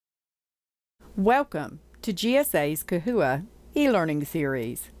Welcome to GSA's Kahua e-learning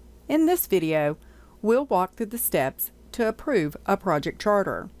series. In this video, we'll walk through the steps to approve a project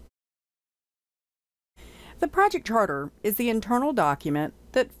charter. The project charter is the internal document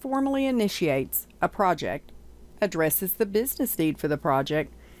that formally initiates a project, addresses the business need for the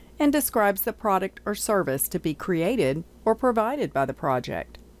project, and describes the product or service to be created or provided by the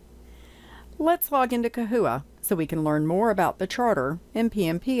project. Let's log into Kahua so we can learn more about the charter in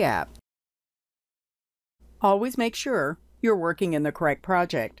Pmp app. Always make sure you're working in the correct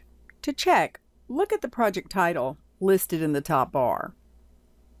project. To check, look at the project title listed in the top bar.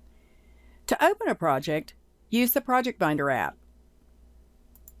 To open a project, use the Project Finder app.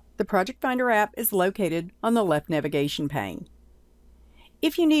 The Project Finder app is located on the left navigation pane.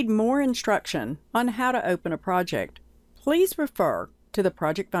 If you need more instruction on how to open a project, please refer to the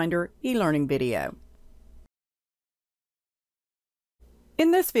Project Finder e-learning video.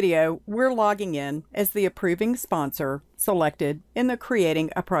 In this video, we're logging in as the approving sponsor selected in the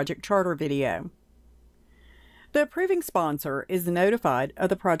Creating a Project Charter video. The approving sponsor is notified of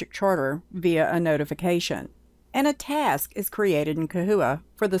the project charter via a notification, and a task is created in Kahua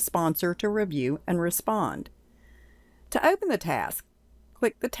for the sponsor to review and respond. To open the task,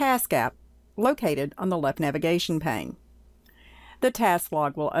 click the Task app located on the left navigation pane. The task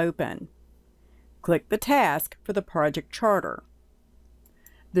log will open. Click the task for the project charter.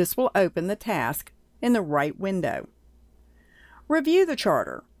 This will open the task in the right window. Review the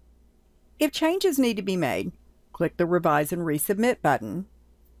charter. If changes need to be made, click the Revise and Resubmit button,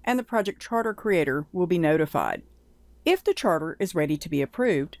 and the project charter creator will be notified. If the charter is ready to be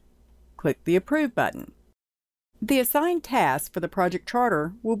approved, click the Approve button. The assigned task for the project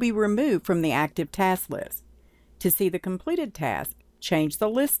charter will be removed from the active task list. To see the completed task, change the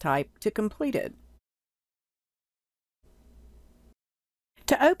list type to Completed.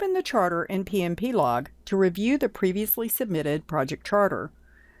 To open the charter in Pmp Log to review the previously submitted project charter,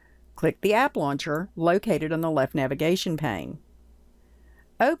 click the App Launcher located on the left navigation pane.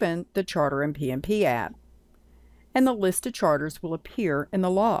 Open the Charter in Pmp app, and the list of charters will appear in the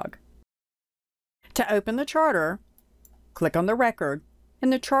log. To open the charter, click on the record,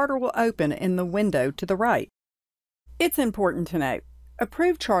 and the charter will open in the window to the right. It's important to note,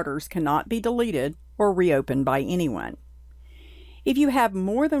 approved charters cannot be deleted or reopened by anyone. If you have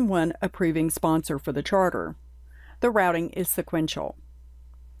more than one approving sponsor for the charter, the routing is sequential.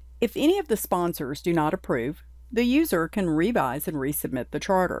 If any of the sponsors do not approve, the user can revise and resubmit the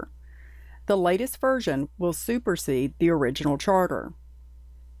charter. The latest version will supersede the original charter.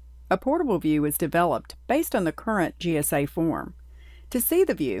 A portable view is developed based on the current GSA form. To see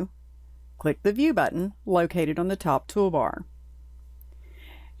the view, click the View button located on the top toolbar.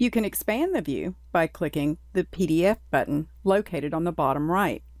 You can expand the view by clicking the PDF button located on the bottom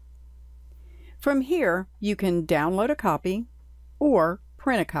right. From here, you can download a copy or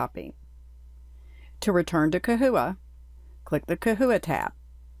print a copy. To return to Kahua, click the Kahua tab.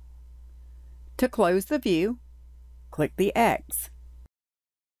 To close the view, click the X.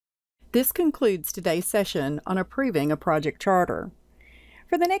 This concludes today's session on approving a project charter.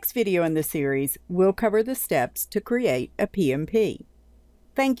 For the next video in the series, we'll cover the steps to create a PMP.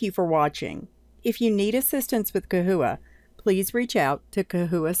 Thank you for watching. If you need assistance with Kahua, please reach out to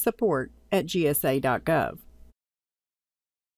Kahua support@gsa.gov.